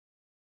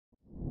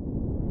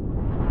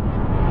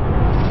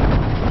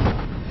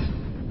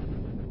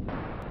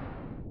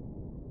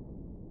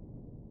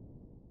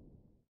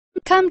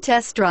Come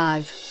test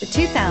drive the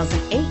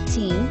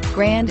 2018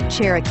 Grand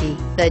Cherokee.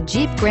 The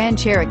Jeep Grand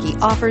Cherokee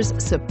offers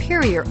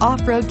superior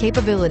off-road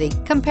capability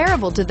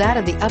comparable to that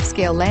of the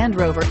upscale Land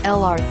Rover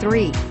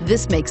LR3.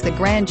 This makes the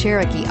Grand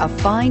Cherokee a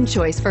fine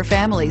choice for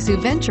families who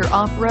venture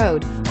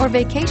off-road or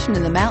vacation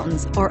in the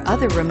mountains or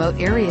other remote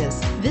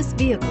areas. This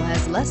vehicle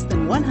has less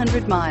than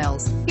 100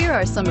 miles. Here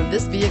are some of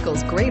this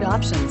vehicle's great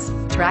options: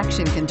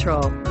 traction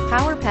control,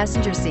 power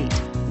passenger seat,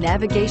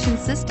 navigation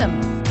system,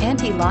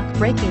 anti-lock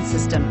braking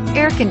system,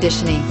 air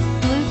conditioning,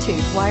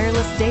 Bluetooth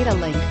wireless data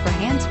link for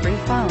hands-free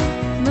phone,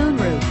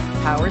 moonroof,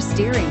 power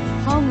steering,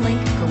 home link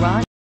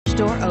garage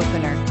door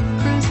opener,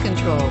 cruise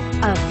control.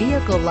 A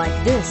vehicle like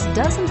this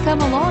doesn't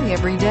come along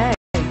every day.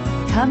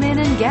 Come in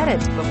and get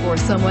it before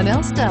someone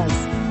else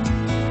does.